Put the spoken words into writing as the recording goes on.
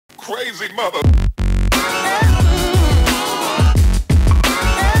crazy mother.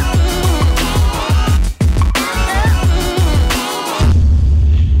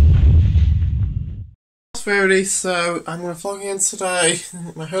 Really, so I'm gonna vlog in today.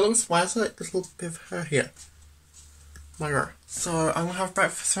 My hair looks, why is it a little bit of hair here? My god. So I'm gonna have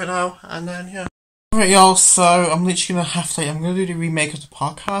breakfast right now and then yeah. Alright y'all, so I'm literally gonna have to, I'm gonna do the remake of the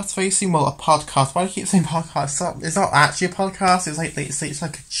podcast very soon. Well, a podcast. Why do I keep saying podcast? It's not actually a podcast, it's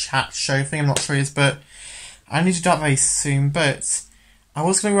like a chat show thing, I'm not sure it is, but I need to do that very soon. But I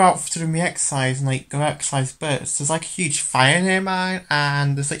was gonna go out to do my exercise and like go exercise, but there's like a huge fire near mine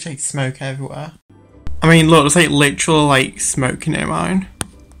and there's literally smoke everywhere. I mean, look, there's like literal like smoke near mine.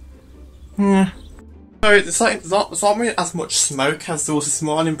 Yeah. So it's like there's not really as much smoke as there was this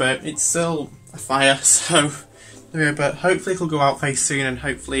morning, but it's still a fire. So yeah, but hopefully it'll go out very soon, and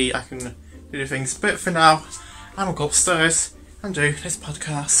hopefully I can do the things. But for now, I'm gonna go upstairs and do this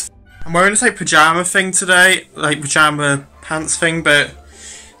podcast. I'm wearing this like pajama thing today, like pajama pants thing, but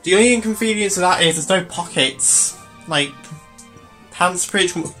the only inconvenience of that is there's no pockets. Like, pants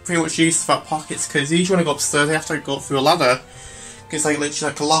pretty much used for pockets, because usually when I go upstairs I have to go up through a ladder, because it's like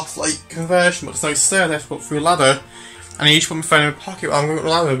literally like a loft like conversion, but there's no stairs, I have to go up through a ladder, and I usually put my phone in my pocket while I'm going up the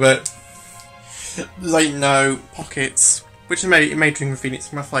ladder, but there's like no pockets, which made it inconvenient,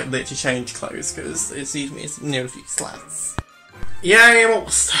 so I have to like literally change clothes, because it's near a few slats. Yay, I'm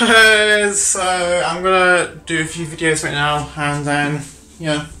upstairs, so I'm gonna do a few videos right now, and then,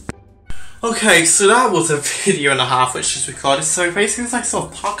 yeah. Okay, so that was a video and a half which was recorded. So basically it's like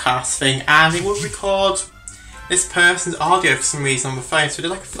sort of podcast thing, and it would record this person's audio for some reason on the phone. So we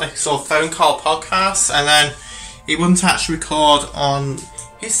did like a sort of phone call podcast, and then it wouldn't actually record on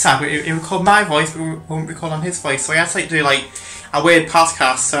his tab. It would record my voice, but it wouldn't record on his voice. So we had to like do like a weird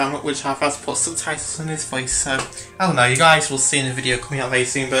podcast, which I had to put subtitles on his voice. So I don't know, you guys will see in the video coming out very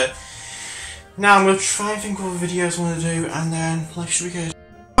soon. But now I'm gonna try and think what videos I want to do, and then life should be good.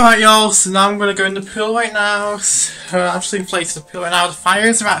 Alright y'all, so now I'm going to go in the pool right now. So I'm just in place of the pool right now. The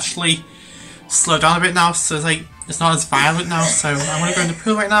fires are actually slowed down a bit now, so it's not as violent now, so I'm going to go in the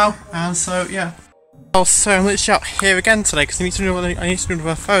pool right now, and so yeah. Also, I'm literally out here again today because I need to do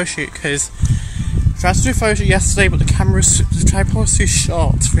another photo shoot, because I tried to do a photo shoot yesterday, but the tripod was too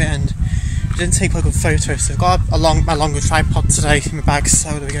short for it, and it didn't take like a photo, so I've got my longer tripod today in my bag,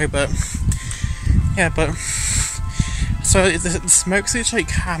 so there we go. But yeah, but so the smoke's literally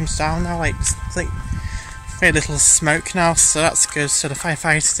calms down now, like it's like very little smoke now, so that's good. So the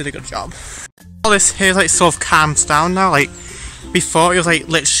firefighters did a good job. All this here like sort of calms down now. Like before it was like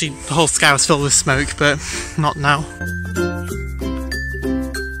literally the whole sky was filled with smoke, but not now.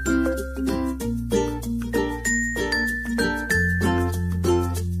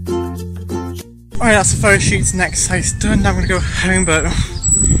 Alright, that's the photo shoot, and exercise done. Now I'm gonna go home, but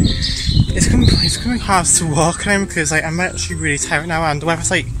it's gonna be hard to walk home because like, I'm actually really tired now, and the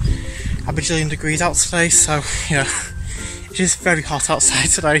weather's like a bajillion degrees out today, so yeah, it's just very hot outside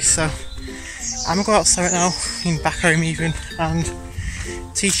today, so I'm gonna go outside right now, and back home even, and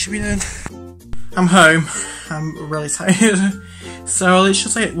tea should be done. I'm home, I'm really tired, so let's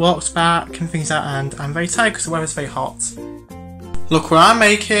just like walked back and things like that, and I'm very tired because the weather's very hot. Look what I'm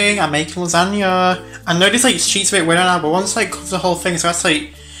making lasagna. I know this like sheet's a bit weird now, but once like covers the whole thing, so that's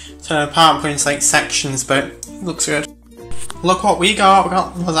like turn apart and put into like sections, but it looks good. Look what we got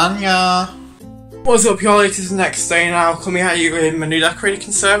lasagna. What's up y'all, it is the next day now, coming at you in my new decorated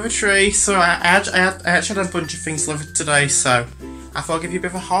conservatory. So I actually had a bunch of things delivered today, so I thought I'd give you a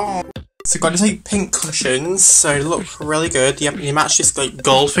bit of a haul. So I got these like pink cushions, so they look really good. They match this like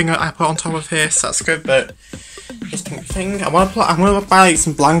gold thing that I put on top of here, so that's good. But this pink thing, I'm gonna buy like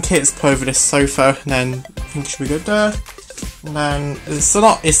some blankets to put over this sofa, and then I think it should be good there. And then it's still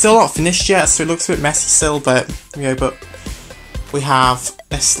not finished yet, so it looks a bit messy still, but yeah. But we have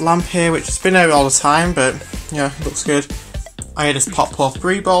this lamp here, which has been out all the time, but yeah, it looks good. I had this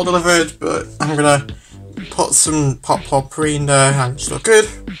pot-pourri bowl delivered, but I'm gonna put some pot-pourri in there, and it should look good.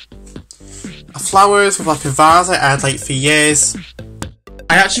 Flowers with like a vase I had like for years.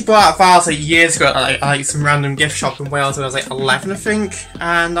 I actually bought that vase like years ago at like some random gift shop in Wales when I was like 11, I think,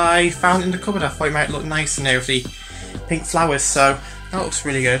 and I found it in the cupboard. I thought it might look nice in there with the pink flowers, so that looks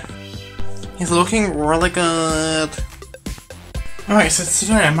really good. It's looking really good. Alright, so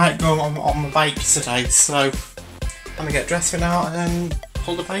today I might go on my bike today, so I'm gonna get dressed for now and then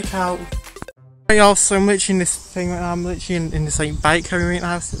pull the bike out. Right y'all, so I'm literally in this thing right now, I'm literally in this like bike carrying right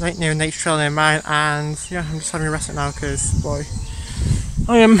now, it's like near a nature trail near mine, and yeah, I'm just having a rest right now because, boy,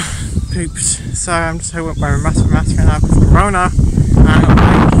 I am pooped. So I'm just wearing my mask right now because of Corona, and I got a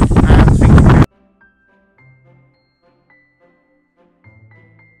bike, and thinking.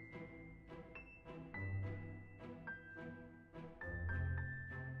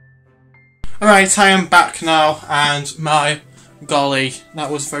 Right, I am back now, and my golly,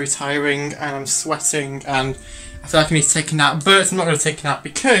 that was very tiring, and I'm sweating, and I feel like I need to take a nap, but I'm not going to take a nap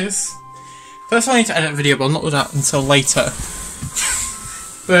because first I need to edit a video, but I'll not do that until later.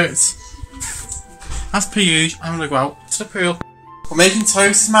 But as per usual, I'm going to go out to the pool. We're making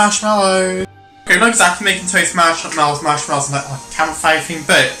toast marshmallows. Okay, not exactly making toast marshmallows on like a campfire thing,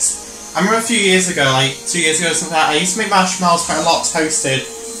 but I remember a few years ago, like 2 years ago or something like that, I used to make marshmallows quite a lot toasted.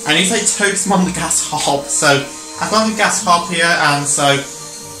 I need to like toast them on the gas hob, so I've got a gas hob here, and so a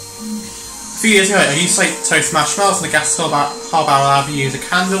few years ago I used to like toast marshmallows on the gas hob. I'll either use a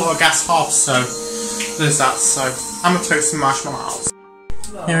candle or a gas hob, so there's that. So I'm gonna toast some marshmallows.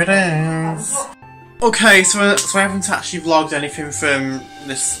 Here it is. Okay, so I haven't actually vlogged anything from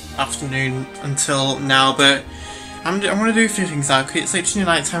this afternoon until now, but I'm gonna do a few things now. It's literally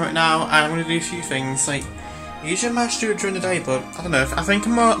night time right now, and I'm gonna do a few things like. Usually I manage to do it during the day, but I don't know. I think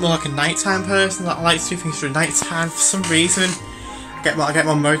I'm more like a nighttime person. I like to do things during night time for some reason. I get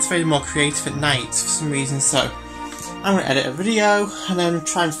more motivated, more creative at night for some reason. So I'm gonna edit a video and then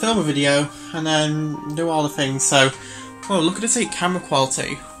try and film a video and then do all the things. So, whoa, look at this camera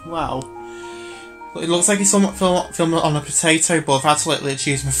quality. Wow, it looks like it's somewhat filmed on a potato, but I've had to literally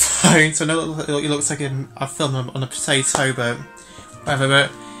use my phone, so I know it looks like I've filmed on a potato, but whatever.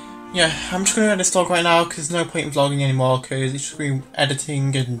 But yeah, I'm just going to end this vlog right now because there's no point in vlogging anymore because it's just been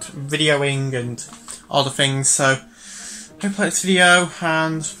editing and videoing and all the things. So, hope you like this video,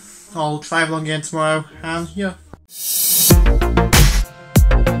 and I'll try vlogging again tomorrow, and yeah.